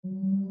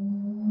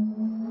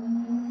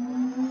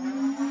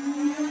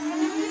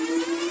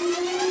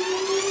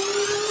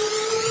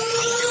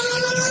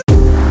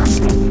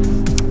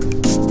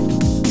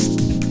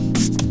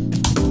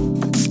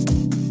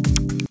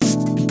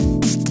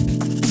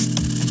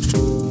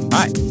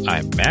Hi,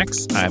 I'm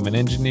Max. I'm an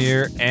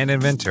engineer and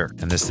inventor,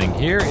 and this thing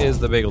here is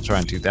the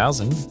Bageltron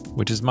 2000,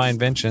 which is my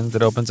invention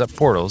that opens up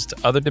portals to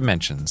other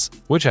dimensions,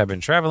 which I've been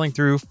traveling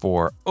through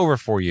for over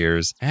 4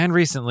 years and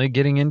recently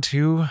getting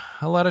into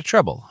a lot of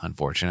trouble,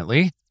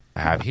 unfortunately.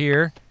 I have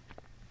here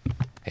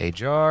a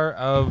jar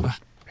of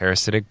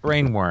parasitic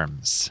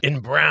brainworms. In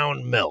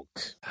brown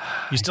milk.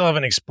 You still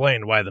haven't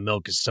explained why the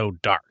milk is so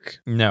dark.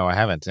 No, I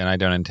haven't, and I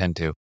don't intend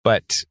to.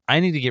 But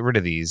I need to get rid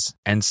of these,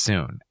 and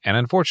soon. And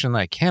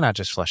unfortunately, I cannot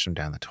just flush them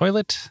down the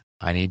toilet.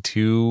 I need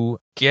to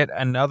get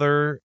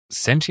another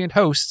sentient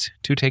host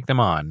to take them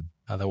on.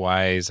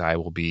 Otherwise, I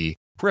will be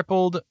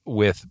crippled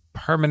with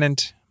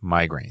permanent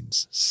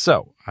migraines.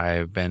 So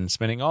I've been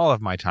spending all of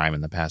my time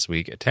in the past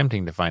week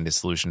attempting to find a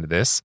solution to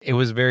this. It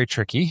was very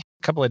tricky.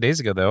 A couple of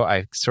days ago, though,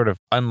 I sort of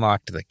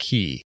unlocked the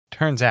key.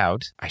 Turns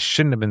out I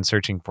shouldn't have been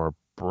searching for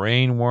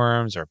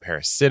brainworms or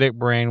parasitic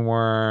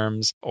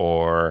brainworms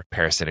or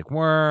parasitic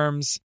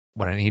worms.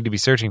 What I need to be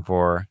searching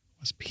for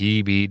was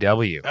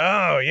PBW.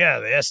 Oh, yeah,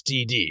 the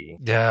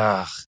STD.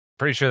 Ugh.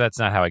 Pretty sure that's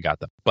not how I got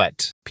them.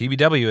 But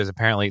PBW is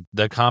apparently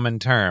the common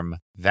term.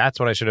 That's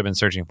what I should have been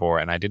searching for.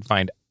 And I did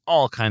find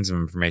all kinds of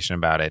information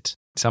about it.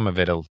 Some of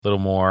it a little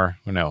more,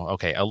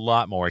 a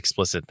lot more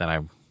explicit than I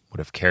would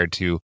have cared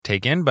to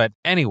take in. But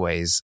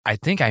anyways, I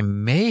think I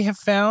may have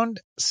found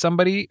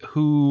somebody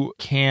who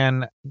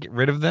can get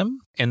rid of them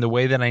in the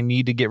way that I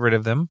need to get rid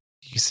of them.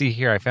 You see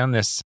here, I found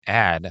this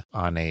ad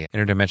on a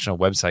interdimensional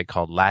website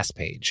called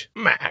LastPage.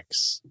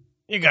 Max,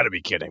 you gotta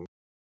be kidding.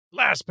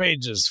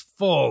 LastPage is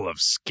full of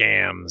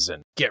scams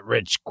and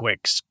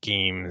get-rich-quick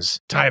schemes,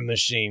 time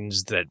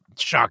machines that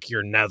shock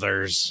your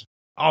nethers.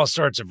 All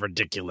sorts of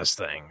ridiculous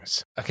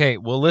things. Okay,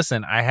 well,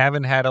 listen, I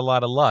haven't had a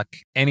lot of luck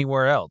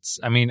anywhere else.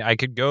 I mean, I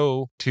could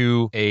go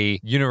to a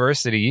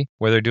university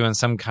where they're doing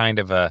some kind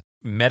of a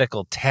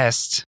medical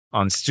test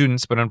on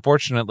students, but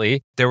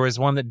unfortunately, there was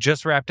one that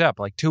just wrapped up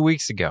like 2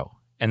 weeks ago,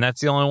 and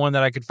that's the only one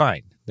that I could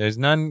find. There's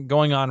none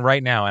going on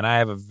right now, and I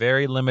have a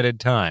very limited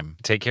time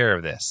to take care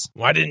of this.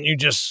 Why didn't you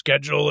just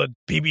schedule a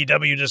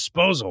PBW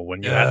disposal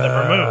when you had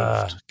them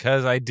removed?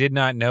 Because I did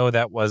not know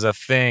that was a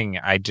thing.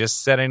 I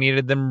just said I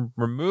needed them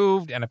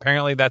removed, and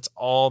apparently that's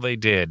all they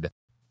did.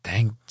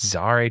 Thank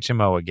Czar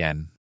HMO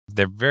again.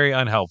 They're very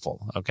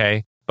unhelpful,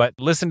 okay? But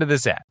listen to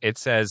this ad. It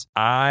says,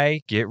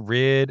 I get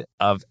rid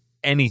of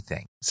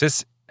anything. It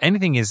says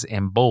anything is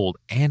in bold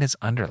and it's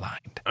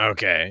underlined.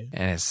 Okay.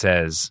 And it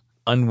says,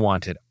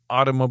 unwanted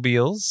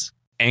automobiles,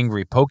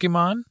 angry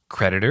Pokemon,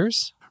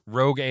 Predators,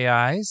 rogue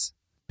AIs,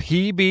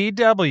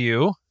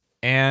 PBW,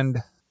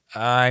 and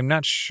I'm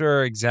not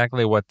sure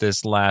exactly what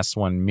this last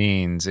one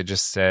means. It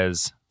just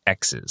says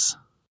X's.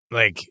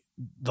 Like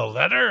the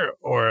letter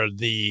or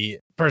the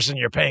person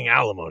you're paying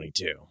alimony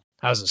to?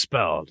 How's it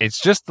spelled? It's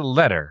just the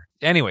letter.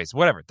 Anyways,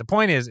 whatever. The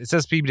point is, it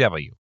says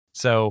PBW.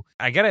 So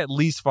I got to at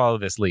least follow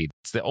this lead.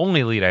 It's the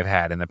only lead I've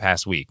had in the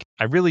past week.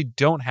 I really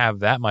don't have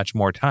that much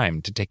more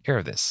time to take care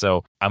of this.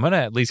 So I'm going to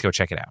at least go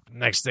check it out.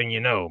 Next thing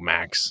you know,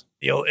 Max,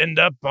 you'll end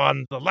up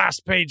on the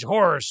LastPage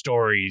horror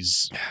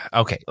stories.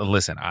 Okay,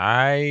 listen,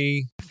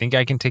 I think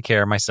I can take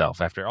care of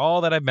myself. After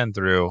all that I've been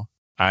through,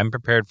 I'm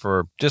prepared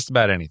for just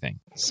about anything.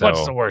 So,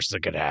 what's the worst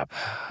that could happen?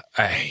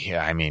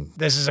 I mean,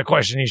 this is a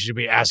question you should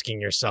be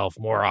asking yourself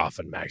more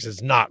often, Max.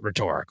 It's not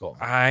rhetorical.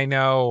 I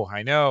know.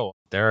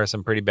 There are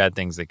some pretty bad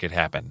things that could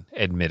happen,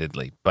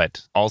 admittedly,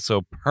 but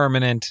also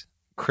permanent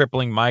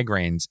crippling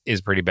migraines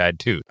is pretty bad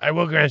too. I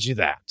will grant you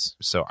that.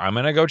 So I'm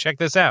going to go check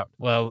this out.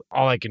 Well,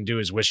 all I can do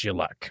is wish you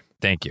luck.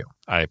 Thank you.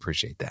 I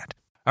appreciate that.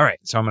 All right,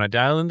 so I'm going to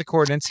dial in the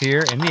coordinates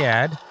here in the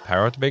ad,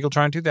 power up the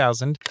Bageltron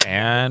 2000,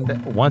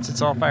 and once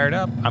it's all fired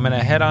up, I'm going to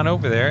head on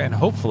over there and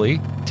hopefully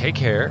take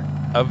care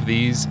of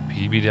these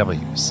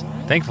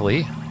PBWs.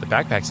 Thankfully, the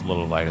backpack's a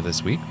little lighter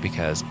this week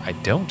because I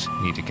don't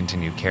need to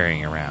continue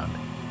carrying around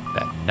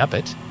that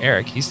nubbit.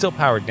 Eric, he's still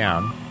powered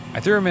down. I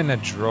threw him in a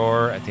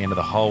drawer at the end of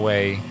the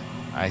hallway.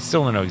 I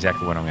still don't know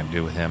exactly what I'm going to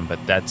do with him, but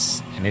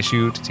that's an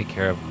issue to take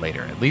care of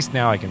later. At least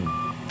now I can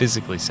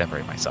physically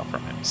separate myself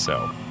from him,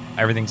 so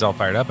everything's all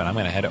fired up, and I'm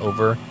going to head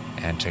over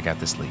and check out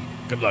this lead.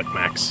 Good luck,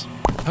 Max.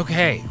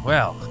 Okay,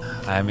 well,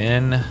 I'm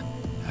in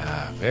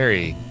a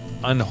very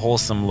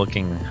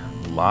unwholesome-looking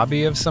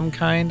lobby of some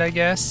kind, I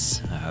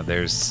guess.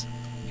 There's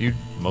a few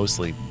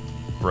mostly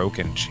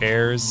broken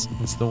chairs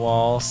against the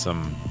wall,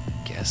 some,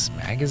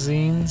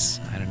 magazines?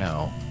 I don't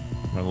know.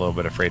 I'm a little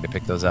bit afraid to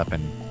pick those up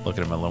and look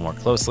at them a little more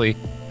closely.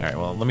 All right,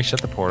 well, let me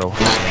shut the portal.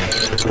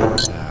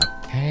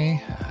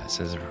 Okay, it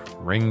says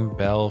ring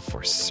bell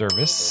for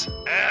service.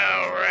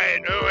 All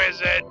right, who is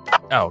it?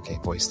 Oh, okay,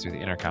 voice through the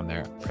intercom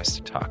there. Press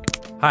to talk.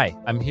 Hi,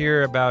 I'm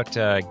here about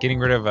getting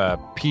rid of a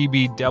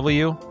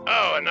PBW.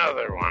 Oh,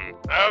 another one.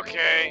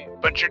 Okay,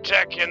 put your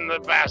tech in the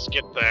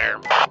basket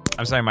there.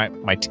 I'm sorry,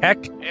 my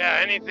tech?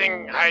 Yeah,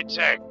 anything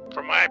high-tech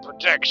for my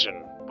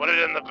protection. Put it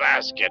in the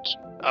basket.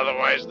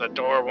 Otherwise, the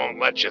door won't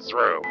let you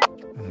through.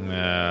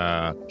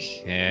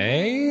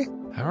 Okay.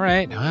 All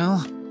right,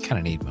 well, kind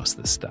of need most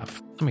of this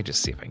stuff. Let me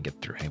just see if I can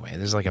get through anyway.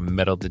 There's like a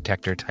metal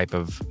detector type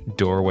of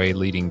doorway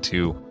leading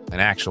to an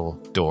actual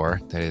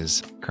door that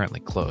is currently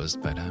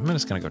closed, but I'm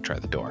just going to go try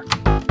the door.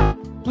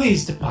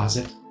 Please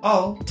deposit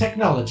all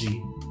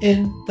technology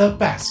in the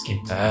basket.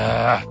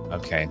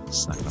 Okay,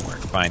 it's not gonna work.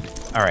 Fine.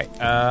 All right.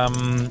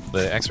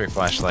 The X-ray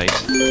flashlight.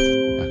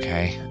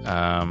 Okay.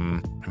 I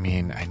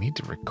mean, I need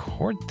to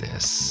record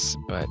this,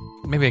 but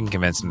maybe I can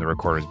convince him the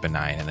recorder's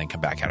benign and then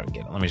come back out and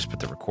get it. Let me just put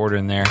the recorder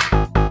in there.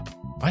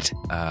 What?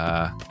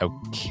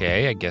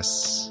 Okay, I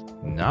guess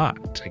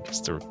not. I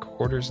guess the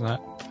recorder's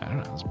not. I don't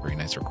know. It's a pretty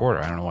nice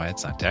recorder. I don't know why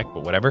it's not tech,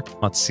 but whatever.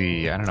 Let's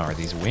see. I don't know. Are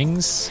these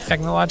wings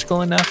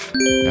technological enough?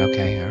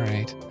 Okay, all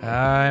right.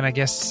 And I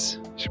guess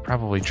I should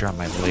probably drop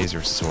my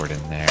laser sword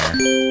in there.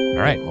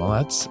 All right, well,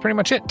 that's pretty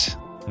much it.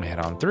 Let me head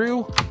on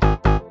through.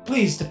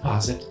 Please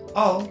deposit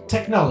all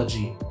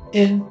technology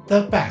in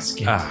the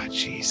basket. Ah,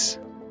 jeez.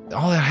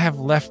 All I have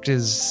left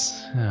is...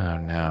 Oh,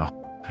 no.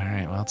 All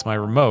right, well, it's my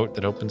remote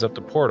that opens up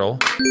the portal.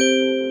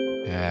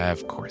 Yeah,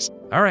 of course.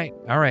 All right.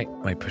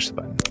 Let me push the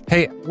button.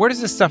 Hey, where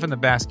does this stuff in the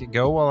basket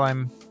go while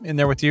I'm in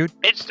there with you?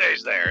 It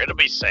stays there. It'll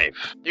be safe.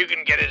 You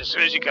can get it as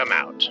soon as you come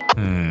out.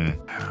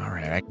 All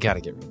right, I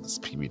gotta get rid of this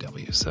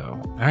PBW, so...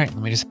 All right,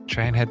 let me just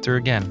try and head through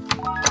again.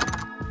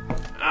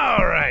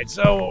 All right,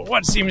 so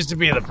what seems to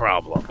be the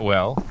problem?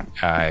 Well,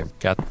 I've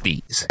got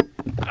these.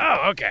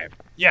 Oh, okay.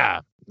 Yeah,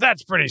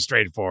 that's pretty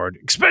straightforward.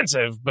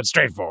 Expensive, but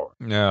straightforward.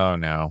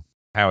 No.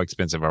 How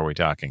expensive are we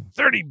talking?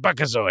 30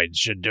 buckazoids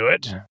should do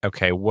it.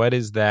 Okay, what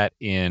is that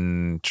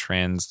in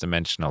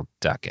transdimensional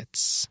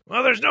ducats?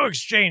 Well, there's no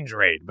exchange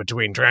rate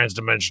between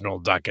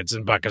transdimensional ducats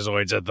and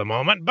buckazoids at the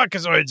moment.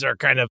 Buckazoids are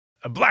kind of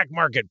a black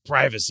market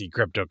privacy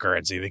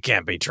cryptocurrency that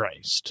can't be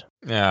traced.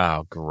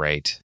 Oh,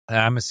 great.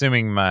 I'm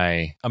assuming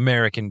my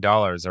American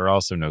dollars are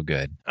also no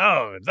good.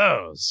 Oh,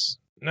 those.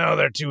 No,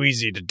 they're too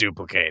easy to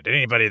duplicate.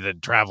 Anybody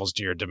that travels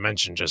to your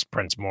dimension just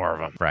prints more of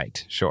them.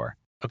 Right, sure.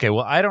 Okay,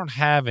 well, I don't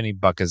have any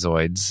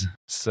buckazoids,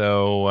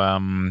 so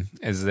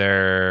is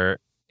there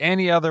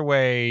any other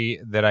way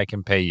that I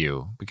can pay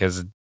you?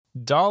 Because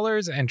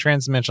dollars and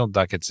transdimensional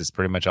ducats is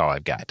pretty much all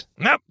I've got.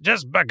 Nope,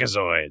 just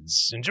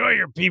buckazoids. Enjoy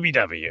your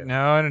PBW.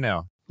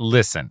 No.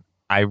 Listen,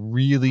 I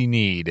really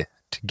need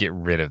to get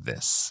rid of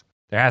this.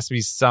 There has to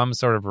be some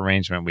sort of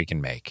arrangement we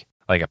can make.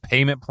 Like a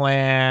payment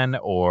plan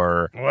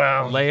or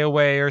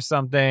layaway or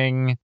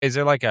something? Is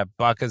there like a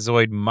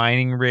buckazoid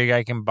mining rig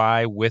I can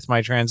buy with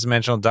my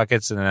transdimensional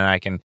ducats and then I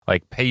can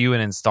like pay you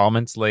in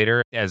installments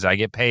later as I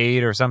get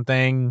paid or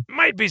something?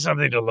 Might be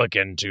something to look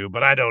into,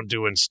 but I don't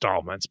do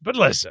installments. But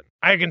listen,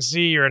 I can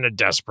see you're in a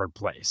desperate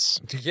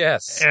place.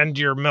 Yes. And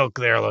your milk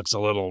there looks a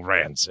little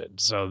rancid,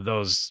 so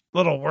those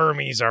little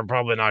wormies are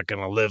probably not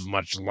going to live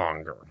much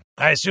longer.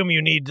 I assume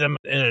you need them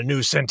in a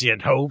new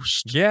sentient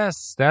host?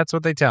 Yes, that's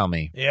what they tell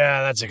me.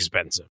 Yeah, that's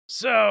expensive.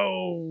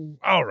 So,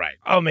 all right,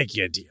 I'll make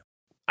you a deal.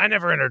 I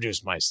never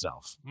introduced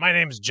myself. My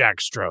name's Jack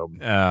Strobe.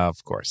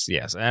 Of course,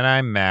 yes. And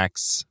I'm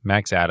Max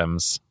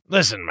Adams.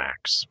 Listen,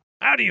 Max,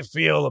 how do you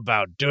feel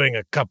about doing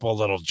a couple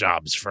little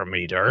jobs for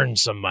me to earn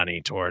some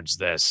money towards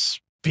this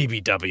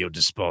PBW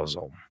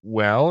disposal?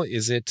 Well,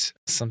 is it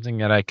something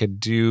that I could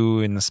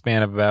do in the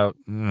span of about,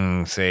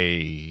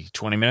 say,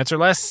 20 minutes or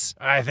less?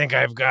 I think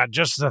I've got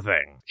just the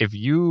thing. If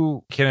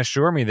you can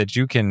assure me that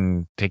you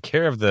can take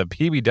care of the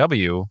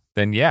PBW,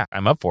 then yeah,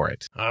 I'm up for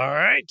it. All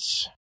right.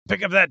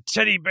 Pick up that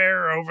teddy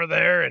bear over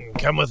there and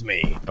come with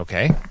me.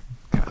 Okay.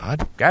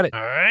 Got it.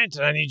 All right.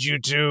 I need you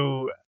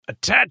to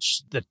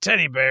attach the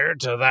teddy bear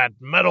to that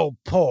metal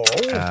pole.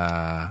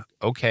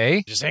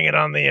 Okay. Just hang it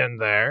on the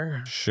end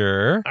there.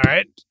 Sure. All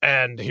right.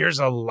 And here's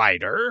a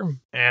lighter.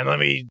 And let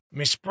me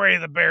spray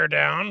the bear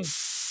down.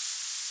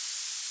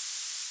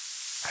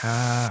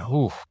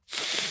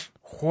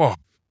 Whoa.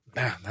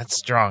 That's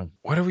strong.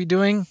 What are we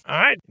doing? All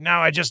right.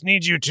 Now I just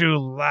need you to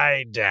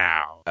lie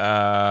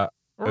down.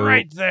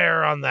 Right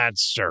there on that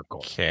circle.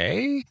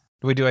 Okay.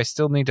 Do I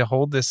still need to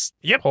hold this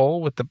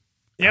pole with the...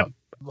 Yep.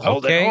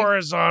 Hold it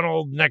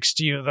horizontal next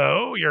to you,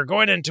 though. You're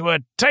going into a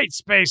tight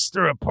space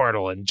through a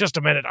portal. In just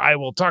a minute, I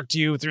will talk to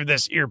you through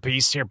this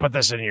earpiece. Here, put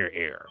this in your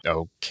ear.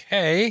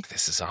 Okay.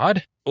 This is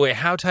odd. Wait,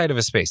 how tight of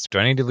a space? Do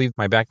I need to leave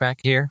my backpack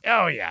here?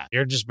 Oh, yeah.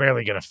 You're just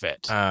barely going to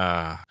fit.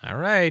 All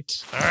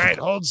right. All right,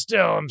 hold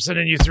still. I'm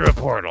sending you through a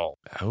portal.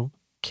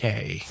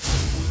 Okay.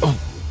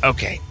 Oh,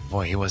 okay.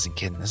 Boy, he wasn't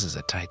kidding. This is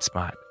a tight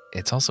spot.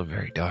 It's also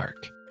very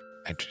dark.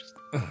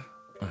 Oh,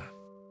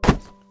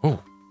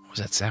 what was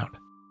that sound?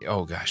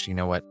 Oh, gosh, you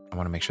know what? I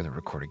want to make sure the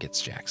recorder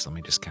gets jacked, so let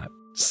me just kind of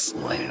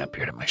slide it up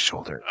here to my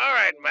shoulder. All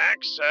right,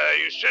 Max,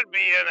 you should be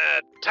in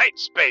a tight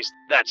space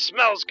that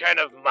smells kind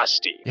of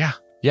musty. Yeah,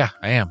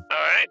 I am. All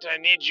right, I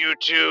need you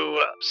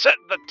to set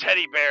the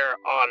teddy bear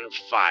on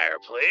fire,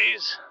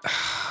 please.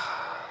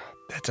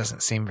 That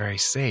doesn't seem very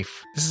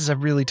safe. This is a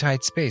really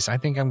tight space. I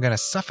think I'm going to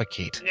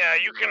suffocate. Yeah,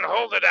 you can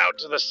hold it out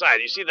to the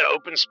side. You see the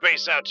open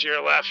space out to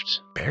your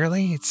left?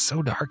 Barely? It's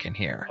so dark in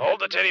here.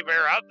 Hold the teddy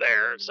bear out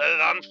there, set it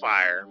on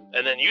fire,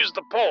 and then use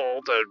the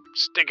pole to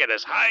stick it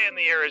as high in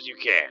the air as you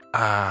can.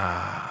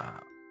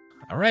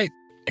 All right.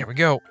 Here we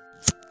go.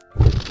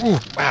 Ooh,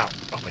 wow.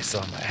 Oh, I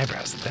still have my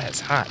eyebrows. That's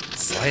hot.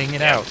 Slaying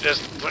it out.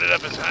 Just put it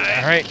up as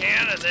high All right, as you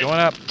can, and then going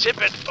up. tip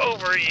it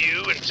over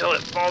you until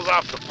it falls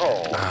off the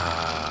pole.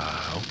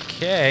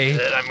 Okay.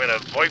 Then I'm gonna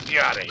wipe you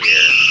out of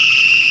here.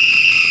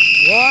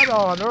 What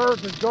on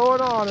earth is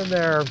going on in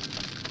there?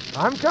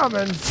 I'm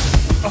coming.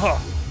 Oh,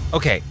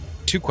 okay.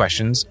 2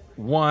 questions.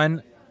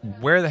 1,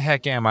 where the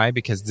heck am I?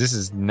 Because this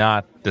is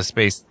not the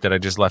space that I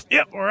just left.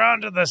 Yep, we're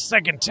on to the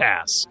second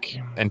task.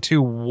 And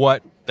 2,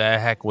 what the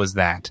heck was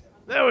that?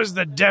 That was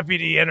the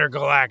Deputy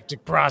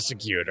Intergalactic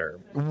Prosecutor.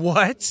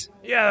 What?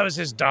 Yeah, that was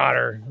his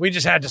daughter. We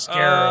just had to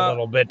scare her a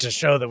little bit to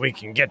show that we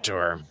can get to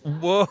her.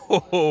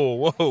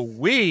 Whoa,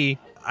 we?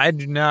 I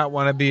do not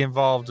want to be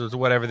involved with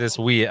whatever this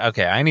we.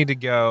 Okay, I need to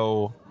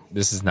go.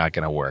 This is not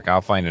going to work.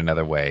 I'll find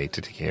another way to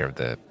take care of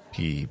the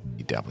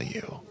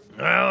PBW.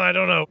 Well, I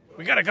don't know.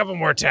 We got a couple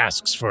more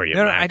tasks for you,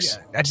 No, Max.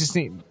 I just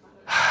need.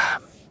 I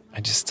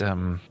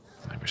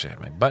wish I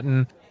had my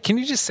button. Can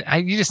you just?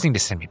 You just need to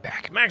send me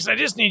back. Max, I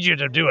just need you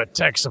to do a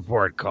tech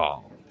support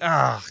call.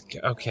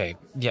 Okay.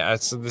 Yeah,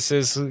 so this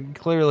is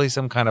clearly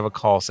some kind of a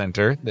call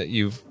center that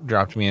you've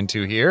dropped me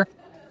into here,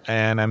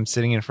 and I'm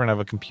sitting in front of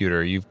a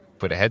computer. You've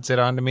put a headset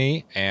onto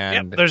me,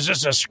 and Yep, there's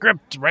just a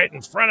script right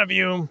in front of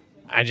you.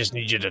 I just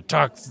need you to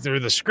talk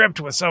through the script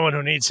with someone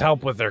who needs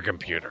help with their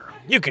computer.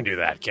 You can do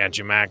that, can't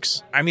you,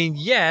 Max? I mean,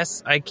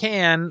 yes, I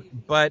can,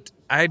 but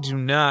I do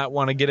not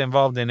want to get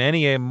involved in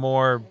any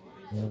more,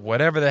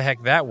 whatever the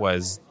heck that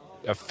was,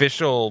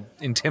 official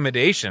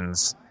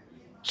intimidations.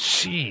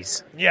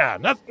 Jeez. Yeah,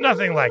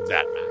 nothing like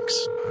that,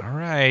 Max. All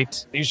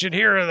right. You should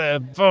hear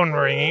the phone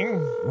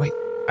ringing. Wait,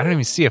 I don't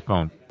even see a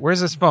phone.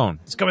 Where's this phone?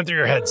 It's coming through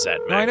your headset,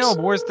 Max. No, I know,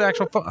 but where's the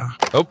actual phone?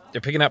 Oh, they're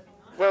picking up.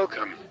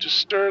 Welcome to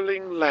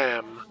Sterling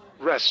Lamb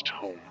Rest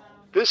Home.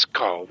 This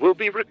call will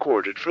be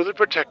recorded for the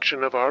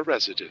protection of our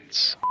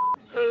residents.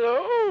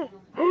 Hello?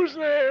 Who's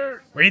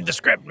there? Read the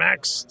script,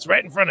 Max. It's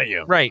right in front of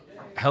you. Right.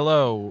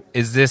 Hello,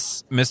 is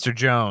this Mr.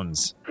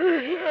 Jones?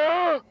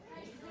 Yeah?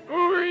 Who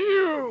are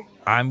you?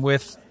 I'm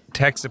with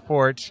tech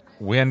support.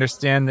 We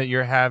understand that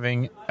you're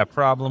having a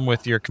problem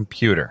with your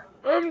computer.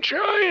 I'm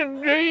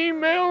trying to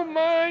email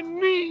my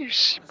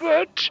niece,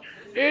 but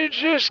it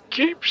just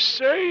keeps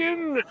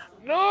saying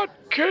not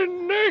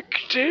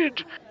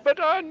connected. But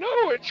I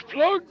know it's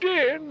plugged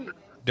in.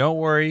 Don't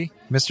worry,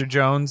 Mr.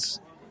 Jones.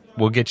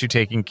 We'll get you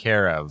taken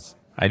care of.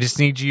 I just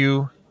need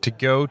you to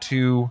go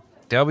to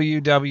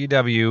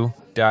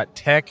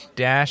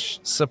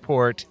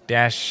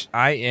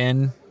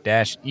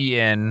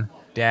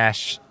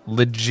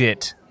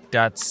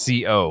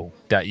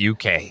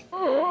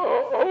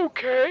Oh,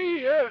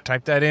 okay.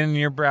 Type that in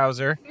your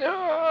browser. No,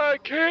 I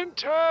can't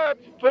type,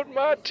 but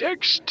my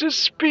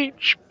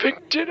text-to-speech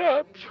picked it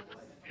up.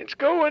 It's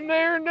going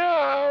there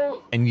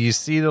now. And you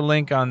see the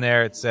link on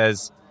there. It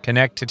says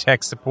connect to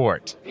tech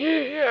support.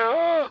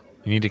 Yeah.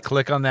 You need to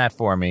click on that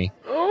for me.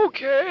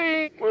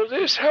 Okay. Will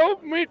this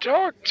help me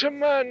talk to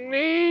my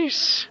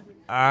niece?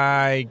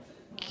 I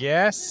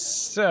guess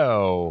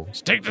so.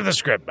 Stick to the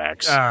script,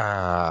 Max.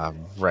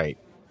 Right.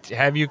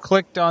 Have you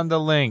clicked on the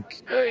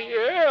link?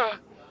 Yeah.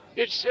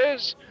 It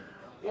says,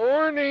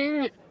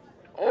 warning,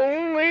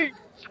 only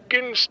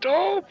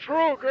install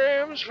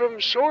programs from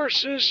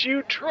sources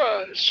you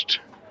trust.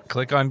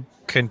 Click on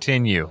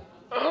continue.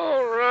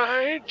 All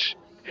right.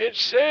 It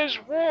says,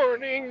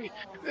 warning,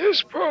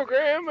 this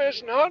program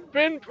has not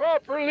been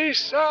properly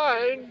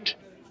signed.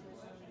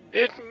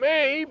 It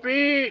may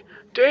be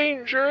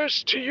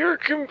dangerous to your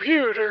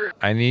computer.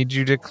 I need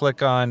you to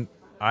click on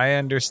I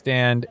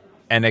understand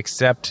and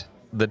accept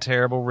the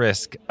terrible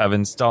risk of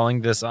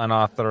installing this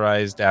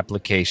unauthorized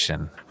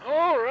application.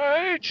 All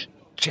right.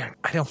 Jack,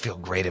 I don't feel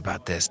great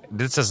about this.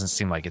 This doesn't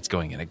seem like it's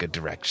going in a good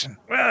direction.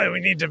 Well,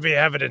 we need to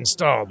have it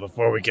installed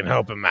before we can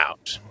help him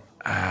out.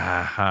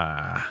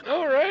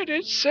 All right,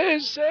 it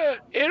says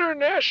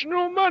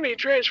international money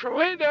transfer.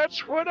 Wait,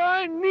 that's what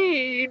I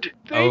need.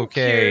 Thank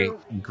you.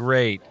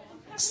 Great,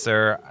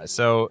 sir.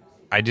 So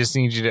I just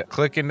need you to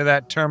click into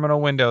that terminal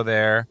window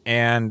there,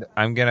 and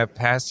I'm going to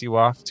pass you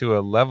off to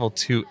a level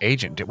 2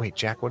 agent. Wait,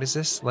 Jack, what is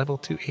this? Level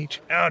 2 agent?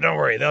 Oh, don't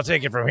worry. They'll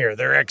take it from here.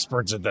 They're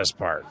experts at this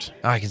part.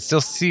 Oh, I can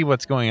still see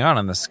what's going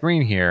on the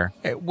screen here.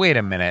 Hey, wait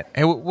a minute.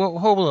 Hey,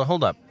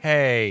 hold up.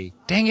 Hey,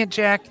 dang it,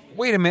 Jack.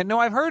 Wait a minute. No,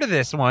 I've heard of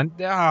this one.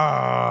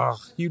 Oh,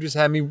 you just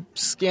had me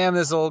scam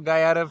this old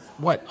guy out of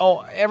what? Oh,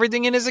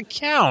 everything in his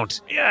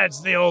account. Yeah,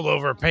 it's the old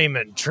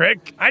overpayment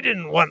trick. I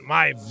didn't want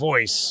my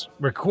voice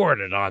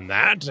recorded on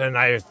that, and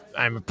I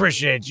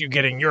appreciate you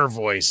getting your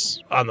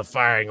voice on the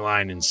firing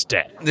line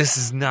instead. This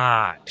is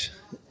not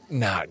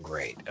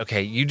great.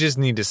 Okay, you just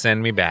need to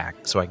send me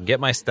back so I can get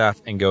my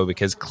stuff and go,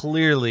 because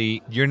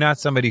clearly you're not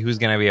somebody who's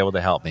going to be able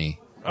to help me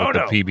with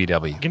the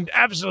PBW. I can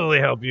absolutely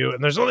help you,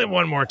 and there's only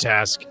one more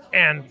task.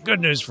 And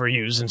good news for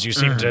you, since you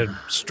seem to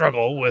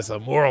struggle with a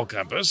moral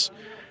compass.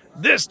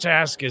 This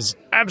task is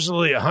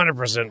absolutely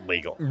 100%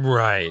 legal.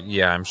 Right,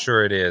 yeah, I'm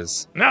sure it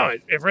is. No,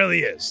 it really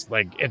is.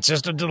 Like, it's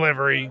just a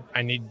delivery.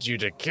 I need you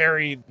to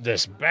carry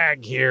this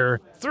bag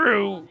here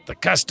through the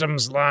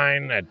customs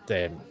line at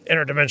the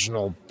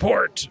interdimensional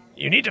port.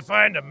 You need to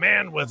find a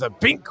man with a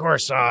pink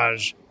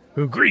corsage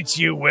who greets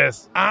you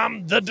with,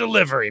 "I'm the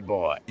delivery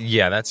boy."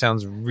 Yeah, that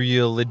sounds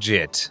real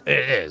legit.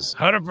 It is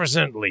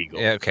 100% legal.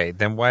 Yeah, okay,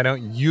 then why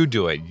don't you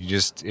do it? You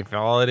just, if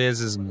all it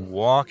is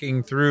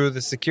walking through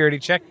the security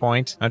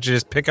checkpoint, why don't you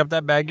just pick up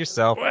that bag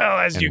yourself? Well,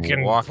 as you and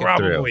can walk it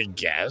probably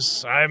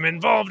guess, I'm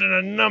involved in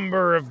a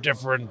number of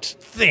different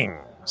things.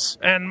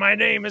 And my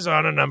name is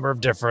on a number of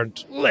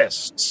different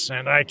lists,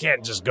 and I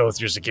can't just go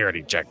through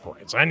security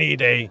checkpoints. I need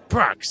a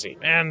proxy.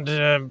 And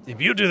if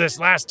you do this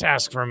last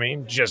task for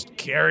me, just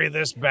carry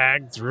this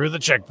bag through the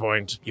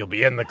checkpoint, you'll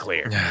be in the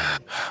clear.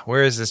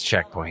 Where is this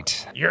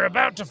checkpoint? You're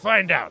about to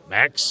find out,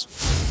 Max.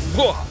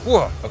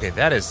 Whoa. Okay,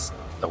 that is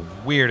the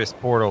weirdest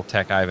portal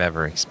tech I've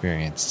ever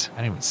experienced.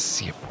 I didn't even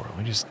see a portal.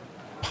 We just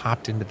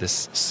popped into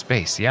this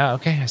space. Yeah,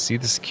 okay, I see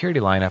the security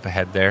line up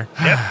ahead there.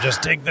 Yep,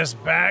 just take this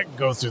bag,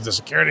 go through the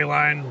security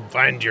line,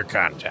 find your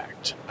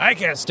contact. I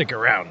can't stick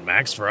around,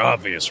 Max, for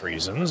obvious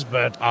reasons,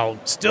 but I'll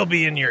still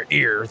be in your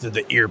ear through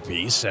the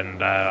earpiece,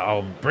 and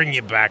I'll bring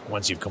you back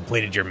once you've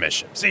completed your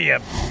mission. See ya.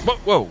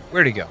 Whoa,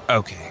 where'd he go?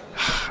 Okay,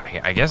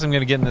 I guess I'm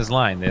gonna get in this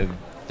line.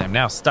 I'm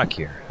now stuck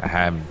here.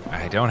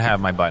 I don't have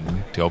my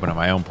button to open up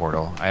my own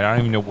portal. I don't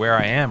even know where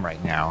I am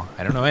right now.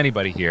 I don't know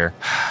anybody here.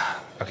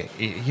 Okay,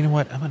 you know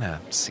what? I'm going to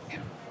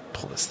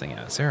pull this thing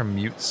out. Is there a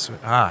mute?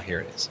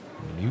 Here it is.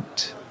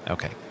 Mute.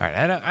 Okay. All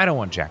right. I don't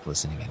want Jack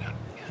listening in on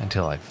me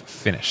until I've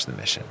finished the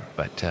mission.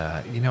 But,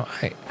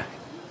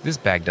 this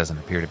bag doesn't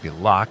appear to be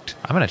locked.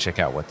 I'm going to check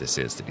out what this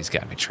is that he's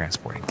got me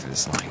transporting through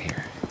this line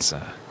here. It's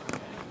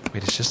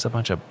just a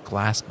bunch of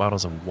glass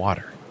bottles of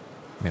water.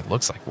 I mean, it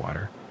looks like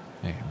water.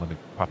 Hey, let me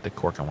pop the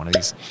cork on one of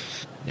these.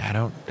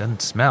 Yeah,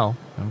 doesn't smell.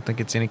 I don't think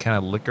it's any kind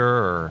of liquor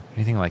or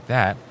anything like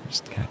that.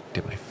 Just kind of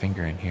dip my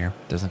finger in here.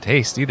 Doesn't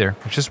taste either.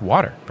 It's just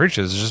water. Pretty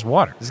sure it's just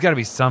water. There's got to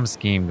be some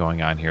scheme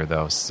going on here,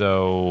 though.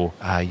 So,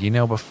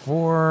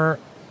 before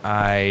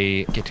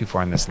I get too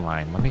far in this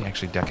line, let me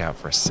actually duck out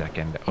for a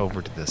second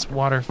over to this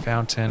water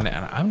fountain,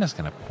 and I'm just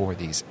going to pour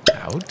these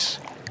out.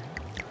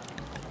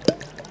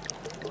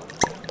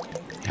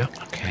 Yeah,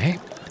 okay.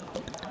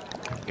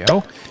 There we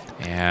go.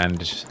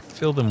 And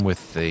fill them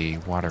with the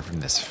water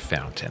from this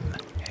fountain.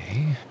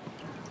 Okay.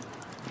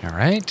 All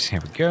right, here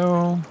we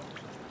go.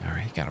 All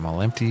right, got them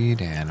all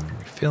emptied, and I'm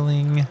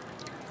refilling.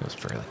 Goes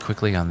fairly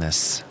quickly on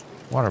this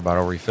water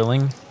bottle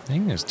refilling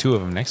thing. There's two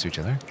of them next to each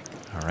other.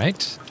 All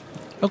right.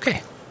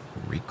 Okay.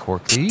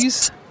 Recork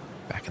these.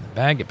 Back in the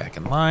bag. Get back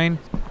in line.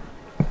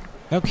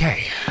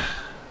 Okay.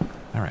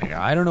 All right.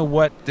 I don't know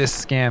what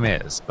this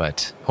scam is,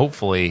 but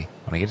hopefully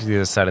when I get to the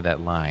other side of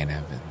that line, I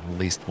at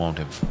least won't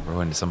have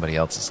ruined somebody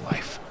else's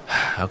life.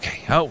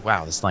 Okay. Oh,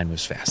 wow. This line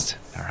moves fast.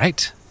 All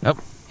right. Oh,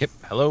 yep.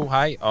 Hello.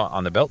 Hi.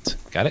 On the belt.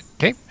 Got it.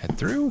 Okay. Head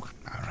through.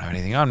 I don't have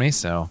anything on me,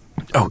 so...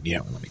 Oh,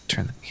 yeah. Let me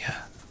turn the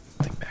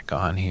thing back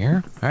on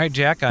here. All right,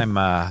 Jack.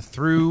 I'm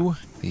through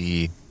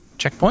the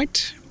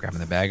checkpoint. Grabbing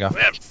the bag off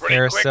That's the pretty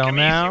carousel quick and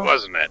now. easy,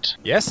 wasn't it?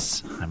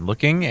 Yes. I'm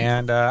looking,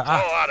 and... All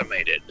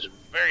automated.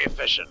 Very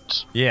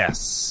efficient.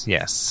 Yes.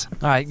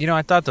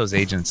 I thought those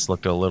agents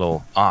looked a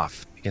little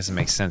off. I guess it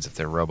makes sense if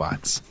they're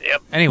robots.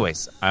 Yep.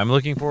 Anyways, I'm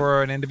looking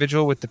for an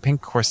individual with the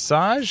pink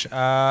corsage.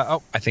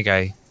 I think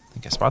I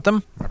spot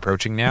them. I'm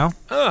approaching now.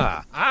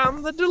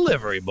 I'm the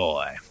delivery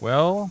boy.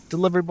 Well,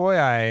 delivery boy,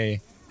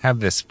 I have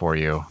this for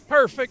you.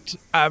 Perfect.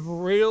 I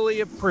really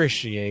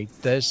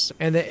appreciate this.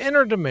 And the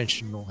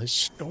Interdimensional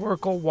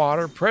Historical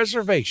Water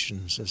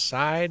Preservation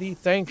Society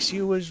thanks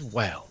you as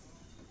well.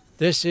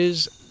 This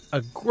is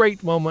a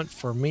great moment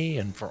for me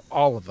and for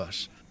all of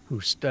us who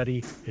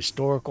study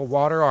historical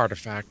water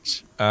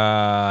artifacts.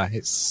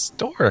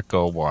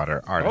 Historical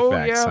water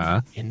artifacts,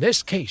 huh? In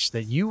this case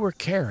that you were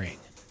carrying,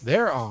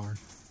 there are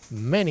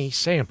many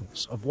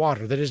samples of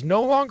water that is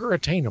no longer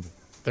attainable.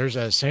 There's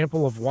a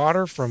sample of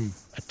water from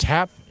a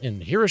tap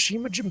in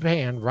Hiroshima,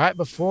 Japan, right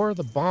before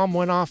the bomb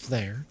went off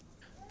there.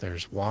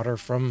 There's water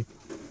from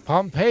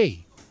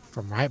Pompeii,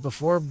 from right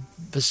before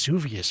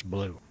Vesuvius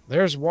blew.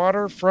 There's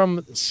water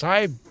from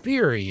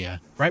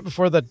Siberia, right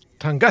before the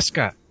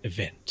Tunguska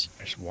event.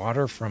 There's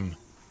water from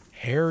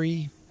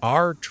Harry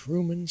R.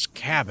 Truman's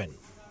cabin,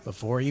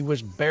 before he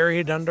was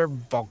buried under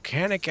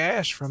volcanic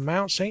ash from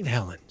Mount St.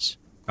 Helens.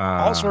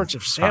 All sorts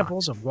of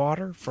samples of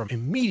water from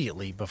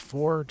immediately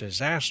before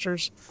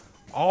disasters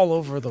all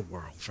over the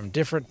world, from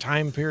different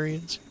time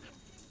periods.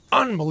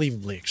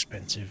 Unbelievably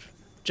expensive.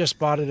 Just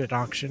bought it at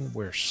auction.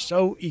 We're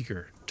so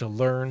eager to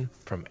learn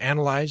from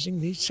analyzing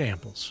these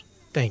samples.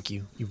 Thank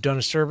you. You've done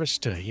a service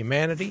to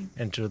humanity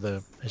and to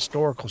the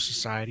Historical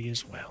Society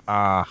as well.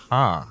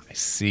 I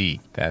see.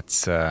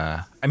 That's,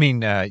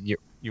 you're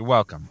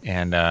welcome.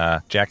 And,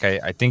 Jack,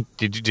 I think,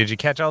 did you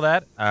catch all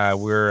that? I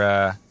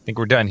think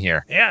we're done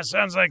here. Yeah,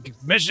 sounds like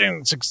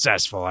mission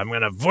successful. I'm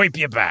going to VoIP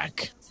you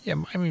back. Yeah,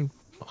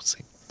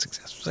 mostly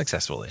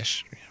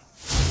successful-ish.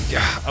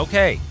 Yeah,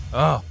 okay.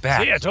 Oh,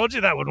 back. See, I told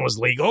you that one was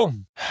legal.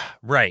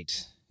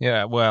 Right.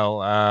 Yeah,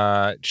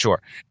 well, sure.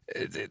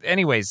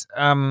 Anyways,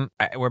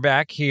 we're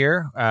back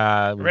here.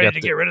 Ready to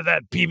get rid of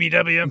that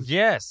PBW?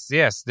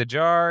 Yes. The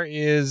jar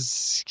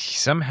is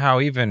somehow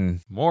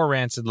even more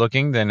rancid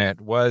looking than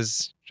it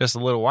was just a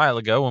little while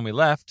ago when we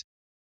left.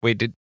 Wait,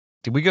 did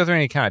we go through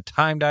any kind of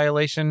time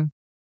dilation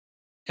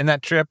in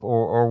that trip,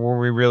 or were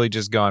we really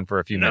just gone for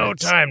a few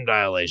minutes? No time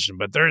dilation,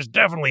 but there's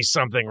definitely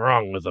something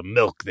wrong with the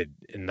milk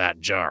in that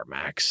jar,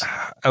 Max.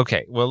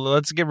 Okay, well,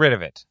 let's get rid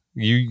of it.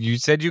 You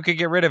said you could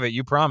get rid of it.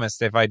 You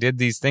promised if I did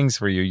these things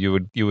for you,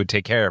 you would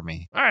take care of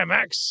me. All right,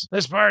 Max.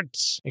 This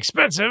part's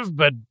expensive,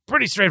 but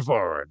pretty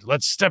straightforward.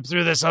 Let's step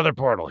through this other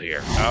portal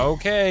here.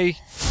 Okay.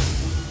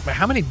 But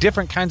how many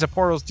different kinds of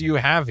portals do you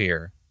have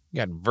here?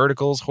 You got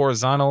verticals,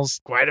 horizontals,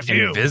 quite a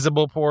few.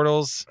 Invisible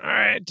portals. All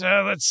right,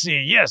 let's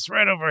see. Yes,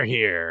 right over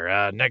here.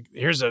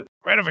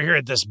 Right over here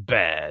at this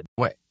bed.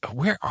 What?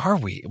 Where are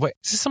we? What?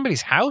 Is this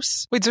somebody's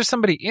house? Wait, there's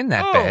somebody in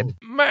that bed.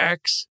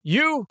 Max,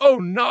 you? Oh,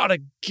 not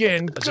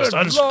again. Let's just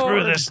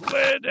unscrew this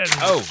lid and...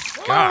 Oh,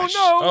 gosh.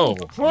 Oh,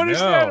 no. What is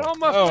that on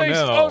my face?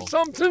 No. Oh,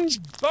 something's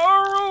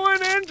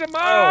burrowing into my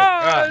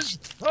eyes.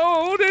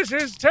 Oh, this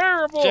is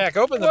terrible. Jack,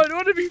 open the...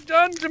 What have you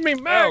done to me,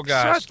 Max? Oh,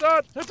 gosh.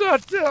 I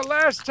thought the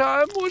last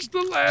time was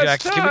the last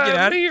Jack, time. can we get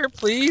out of here,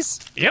 please?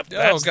 Yep,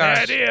 that's the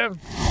idea.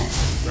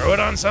 Throw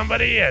it on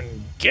somebody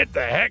and get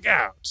the heck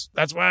out.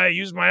 That's why I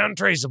use my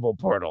untraceable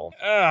portal.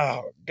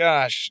 Oh,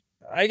 gosh.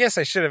 I guess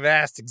I should have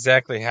asked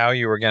exactly how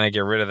you were going to get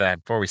rid of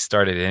that before we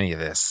started any of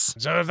this.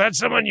 So if that's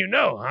someone you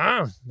know,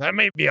 huh? That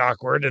may be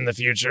awkward in the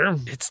future.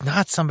 It's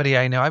not somebody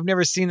I know. I've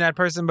never seen that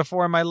person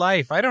before in my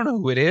life. I don't know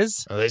who it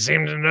is. Well, they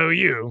seem to know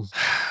you.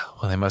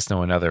 Well, they must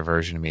know another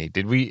version of me.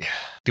 Did we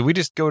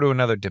just go to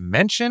another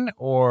dimension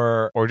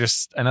or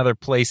just another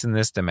place in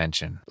this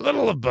dimension? A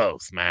little of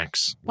both,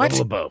 Max. What?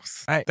 A little of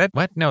both.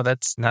 What? No,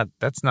 that's not.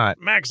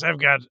 Max, I've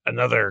got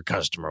another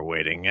customer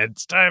waiting.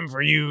 It's time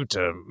for you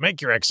to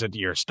make your exit.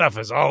 Your stuff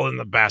is all in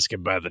the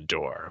basket by the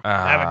door.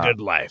 Have a good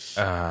life.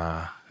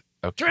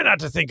 Okay. Try not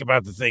to think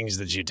about the things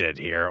that you did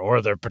here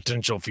or their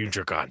potential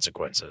future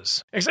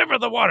consequences. Except for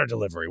the water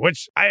delivery,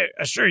 which I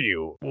assure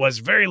you was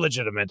very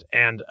legitimate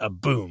and a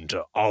boon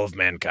to all of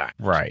mankind.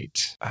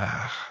 Right.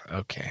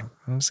 Okay.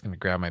 I'm just going to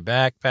grab my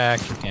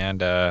backpack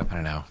and, I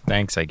don't know.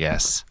 Thanks, I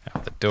guess.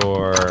 Out the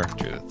door,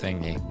 through the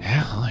thingy.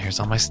 Yeah, well, here's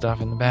all my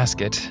stuff in the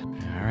basket.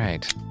 All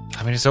right.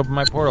 Let me just open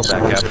my portal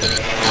back up and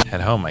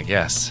head home, I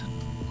guess.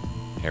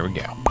 Here we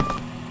go.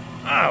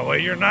 Ah, well,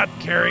 you're not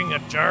carrying a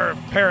jar of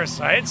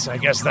parasites. I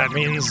guess that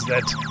means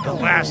that the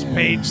last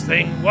page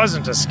thing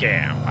wasn't a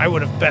scam. I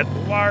would have bet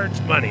large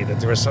money that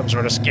there was some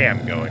sort of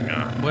scam going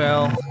on.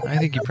 Well, I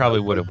think you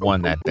probably would have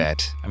won that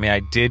bet. I mean, I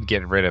did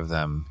get rid of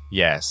them,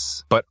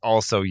 yes. But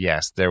also,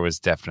 yes, there was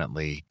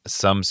definitely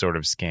some sort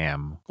of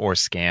scam, or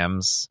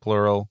scams,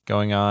 plural,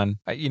 going on.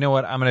 You know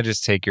what? I'm going to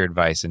just take your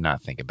advice and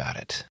not think about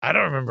it. I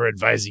don't remember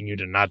advising you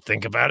to not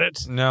think about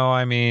it. No,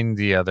 I mean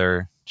the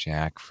other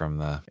Jack from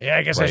the Yeah,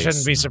 I guess place. I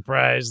shouldn't be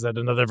surprised that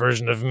another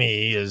version of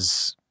me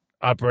is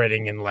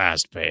operating in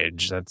last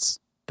page. That's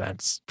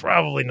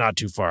probably not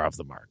too far off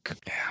the mark.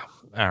 Yeah.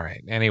 All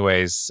right.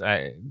 Anyways,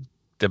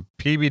 the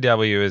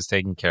PBW is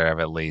taken care of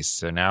at least.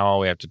 So now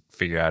all we have to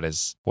figure out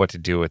is what to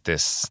do with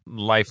this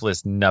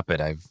lifeless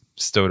nuppet I've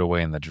stowed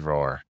away in the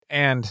drawer.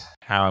 And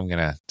how I'm going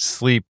to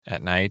sleep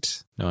at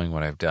night, knowing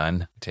what I've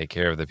done. Take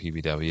care of the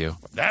PBW.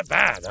 That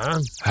bad,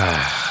 huh?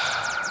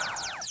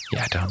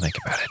 Yeah, don't think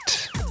about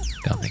it.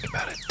 Don't think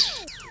about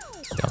it.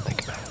 Don't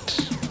think about it.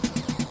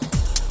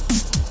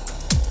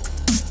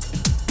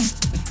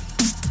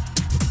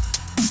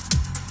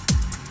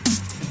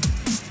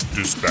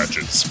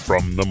 Dispatches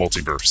from the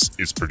Multiverse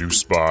is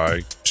produced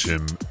by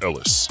Tim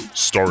Ellis,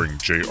 starring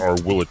J.R.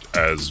 Willett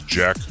as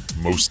Jack,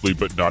 mostly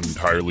but not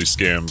entirely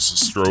scams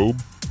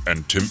Strobe,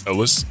 and Tim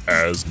Ellis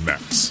as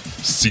Max.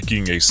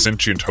 Seeking a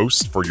sentient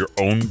host for your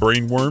own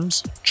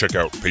brainworms? Check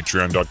out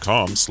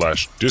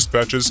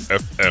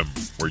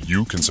patreon.com/dispatchesfm, where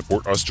you can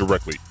support us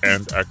directly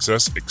and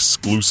access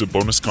exclusive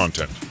bonus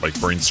content like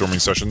brainstorming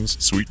sessions,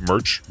 sweet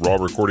merch, raw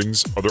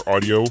recordings, other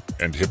audio,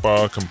 and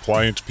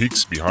HIPAA-compliant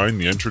peeks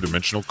behind the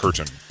interdimensional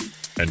curtain.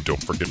 And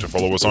don't forget to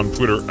follow us on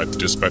Twitter at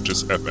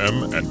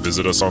DispatchesFM and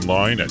visit us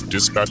online at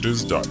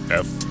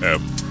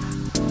dispatches.fm.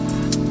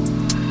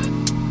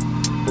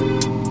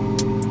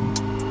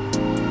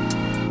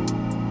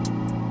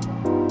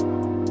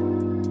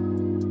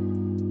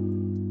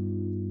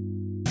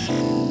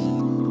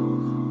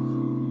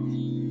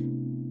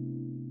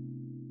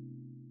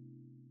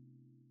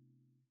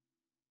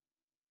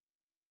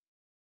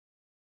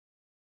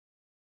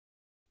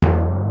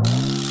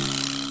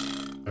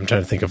 I'm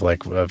trying to think of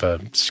a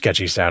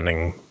sketchy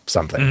sounding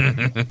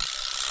something.